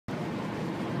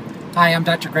Hi, I'm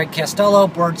Dr. Greg Castello,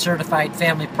 board certified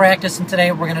family practice, and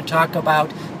today we're going to talk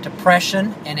about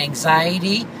depression and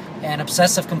anxiety and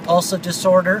obsessive compulsive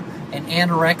disorder and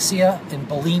anorexia and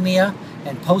bulimia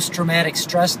and post-traumatic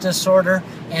stress disorder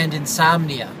and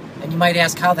insomnia. And you might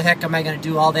ask, how the heck am I going to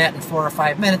do all that in 4 or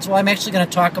 5 minutes? Well, I'm actually going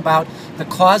to talk about the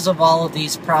cause of all of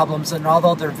these problems, and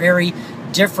although they're very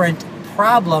different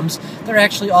problems, they're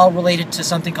actually all related to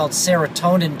something called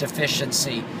serotonin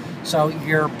deficiency. So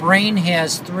your brain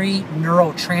has 3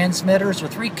 neurotransmitters, or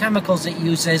 3 chemicals it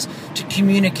uses to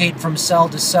communicate from cell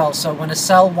to cell. So when a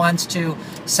cell wants to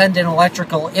send an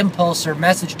electrical impulse or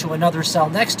message to another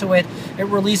cell next to it, it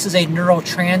releases a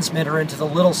neurotransmitter into the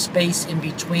little space in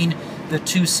between the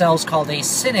 2 cells called a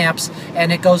synapse,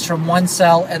 and it goes from one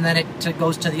cell and then it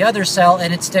goes to the other cell,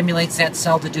 and it stimulates that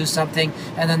cell to do something,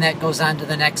 and then that goes on to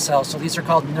the next cell. So these are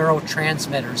called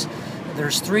neurotransmitters.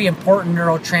 There's 3 important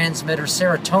neurotransmitters.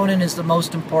 Serotonin is the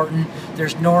most important.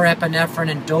 There's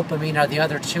norepinephrine and dopamine are the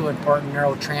other 2 important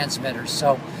neurotransmitters.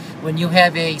 So when you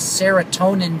have a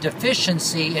serotonin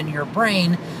deficiency in your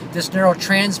brain, this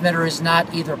neurotransmitter is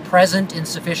not either present in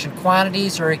sufficient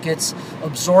quantities, or it gets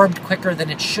absorbed quicker than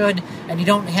it should, and you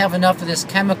don't have enough of this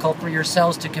chemical for your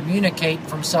cells to communicate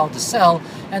from cell to cell,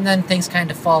 and then things kind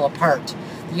of fall apart.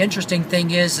 The interesting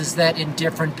thing is that in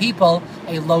different people,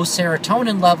 a low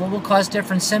serotonin level will cause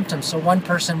different symptoms. So one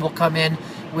person will come in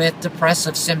with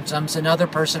depressive symptoms, another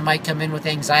person might come in with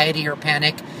anxiety or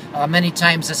panic. Many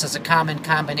times this is a common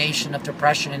combination of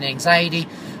depression and anxiety.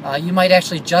 You might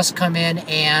actually just come in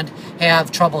and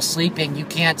have trouble sleeping. You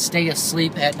can't stay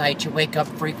asleep at night. You wake up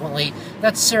frequently.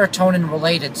 That's serotonin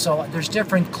related. So there's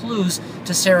different clues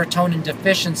to serotonin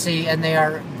deficiency, and they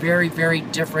are very, very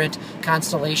different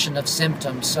constellation of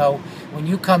symptoms. So when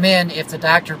you come in, if the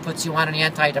doctor puts you on an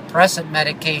antidepressant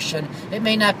medication, it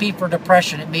may not be for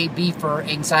depression. It may be for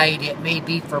anxiety. It may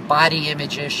be for body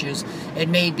image issues. It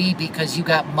may be because you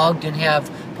got mugged and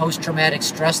have post-traumatic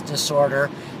stress disorder,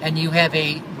 and you have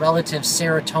a relative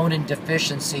serotonin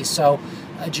deficiency. So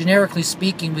generically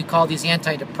speaking, we call these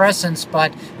antidepressants,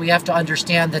 but we have to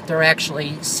understand that they're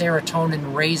actually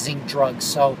serotonin-raising drugs.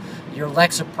 So your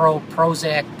Lexapro,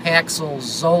 Prozac, Paxil,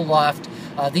 Zoloft,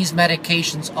 these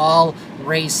medications all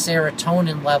raise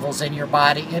serotonin levels in your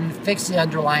body and fix the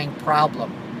underlying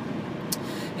problem.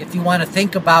 If you want to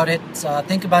think about it,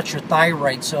 think about your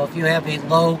thyroid. So if you have a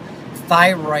low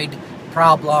thyroid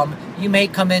problem, you may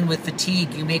come in with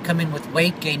fatigue, you may come in with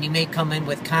weight gain, you may come in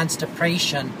with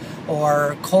constipation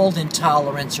or cold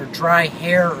intolerance or dry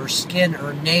hair or skin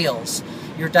or nails.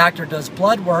 Your doctor does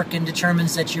blood work and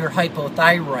determines that you're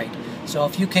hypothyroid. So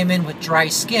if you came in with dry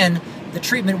skin, the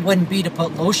treatment wouldn't be to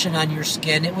put lotion on your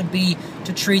skin. It would be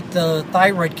to treat the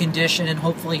thyroid condition, and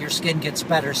hopefully your skin gets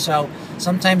better. So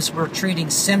sometimes we're treating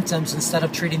symptoms instead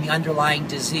of treating the underlying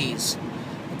disease.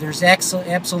 There's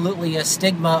absolutely a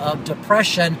stigma of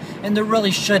depression, and there really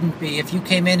shouldn't be. If you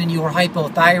came in and you were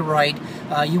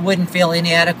hypothyroid, you wouldn't feel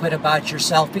inadequate about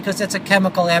yourself, because that's a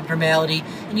chemical abnormality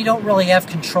and you don't really have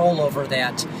control over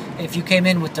that. If you came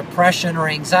in with depression or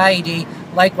anxiety,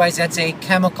 likewise, that's a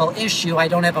chemical issue. I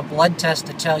don't have a blood test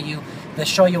to tell you, to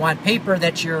show you on paper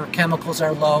that your chemicals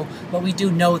are low, but we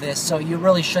do know this, so you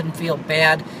really shouldn't feel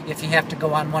bad if you have to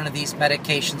go on one of these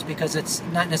medications, because it's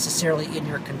not necessarily in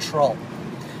your control.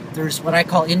 There's what I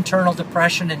call internal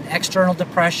depression and external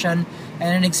depression.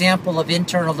 And an example of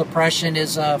internal depression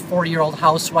is a 40-year-old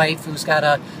housewife who's got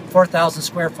a 4,000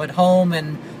 square foot home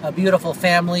and a beautiful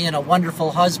family and a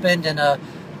wonderful husband and a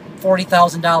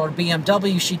 $40,000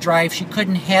 BMW she drives. She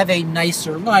couldn't have a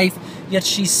nicer life, yet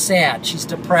she's sad, she's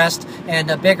depressed, and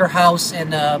a bigger house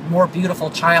and a more beautiful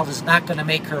child is not going to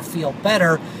make her feel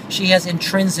better. She has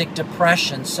intrinsic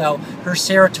depression, so her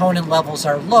serotonin levels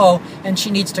are low and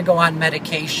she needs to go on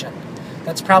medication.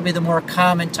 That's probably the more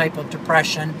common type of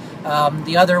depression.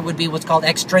 The other would be what's called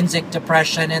extrinsic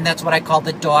depression, and that's what I call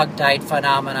the dog died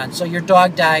phenomenon. So your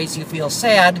dog dies, you feel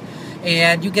sad,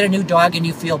 and you get a new dog and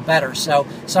you feel better. So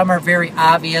some are very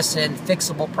obvious and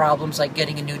fixable problems, like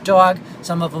getting a new dog.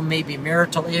 Some of them may be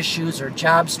marital issues or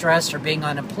job stress or being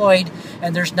unemployed,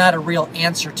 and there's not a real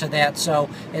answer to that.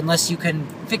 So unless you can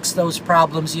fix those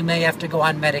problems, you may have to go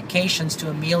on medications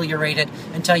to ameliorate it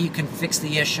until you can fix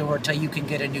the issue or until you can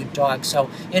get a new dog.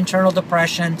 So internal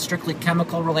depression, strictly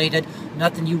chemical related,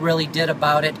 nothing you really did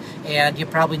about it, and you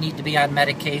probably need to be on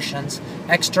medications.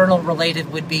 External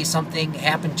related would be something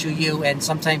happened to you, and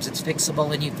sometimes it's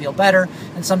fixable and you feel better,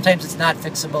 and sometimes it's not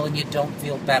fixable and you don't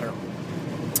feel better.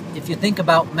 If you think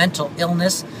about mental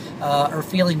illness or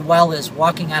feeling well as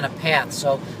walking on a path,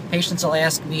 so patients will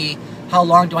ask me, how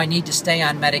long do I need to stay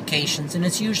on medications? And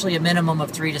it's usually a minimum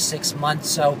of 3 to 6 months.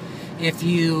 So if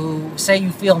you say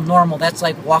you feel normal, that's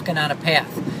like walking on a path.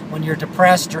 When you're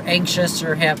depressed or anxious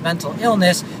or have mental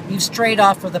illness, you've strayed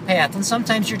off of the path. And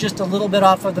sometimes you're just a little bit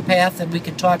off of the path, and we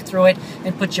can talk through it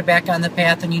and put you back on the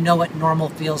path, and you know what normal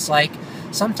feels like.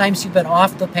 Sometimes you've been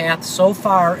off the path so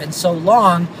far and so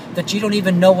long that you don't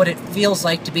even know what it feels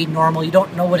like to be normal. You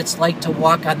don't know what it's like to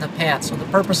walk on the path. So the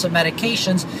purpose of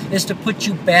medications is to put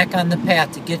you back on the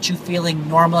path, to get you feeling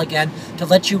normal again, to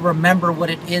let you remember what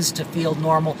it is to feel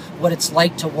normal, what it's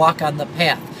like to walk on the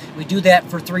path. We do that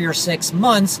for 3 or 6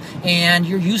 months, and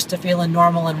you're used to feeling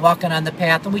normal and walking on the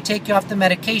path, and we take you off the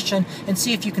medication and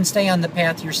see if you can stay on the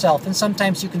path yourself. And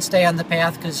sometimes you can stay on the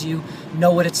path because you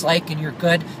know what it's like and you're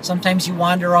good. Sometimes you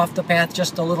wander off the path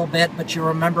just a little bit, but you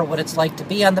remember what it's like to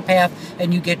be on the path,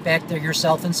 and you get back there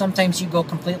yourself. And sometimes you go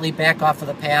completely back off of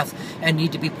the path and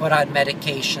need to be put on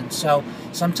medication. So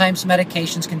sometimes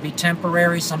medications can be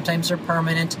temporary, sometimes they're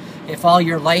permanent. If all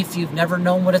your life you've never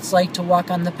known what it's like to walk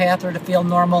on the path or to feel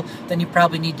normal, then you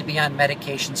probably need to be on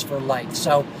medications for life.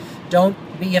 So don't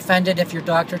be offended if your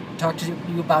doctor talks to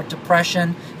you about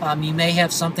depression. You may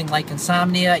have something like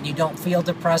insomnia and you don't feel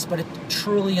depressed, but it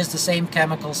truly is the same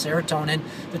chemical, serotonin.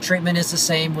 The treatment is the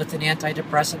same with an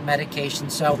antidepressant medication.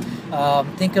 So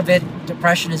think of it,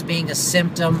 depression, as being a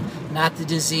symptom, not the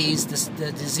disease.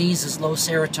 The disease is low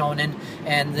serotonin,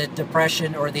 and the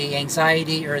depression or the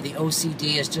anxiety or the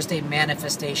OCD is just a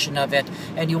manifestation of it.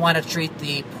 And you want to treat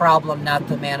the problem, not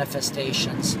the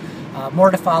manifestations.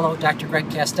 More to follow. Dr. Greg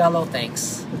Castello,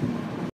 thanks.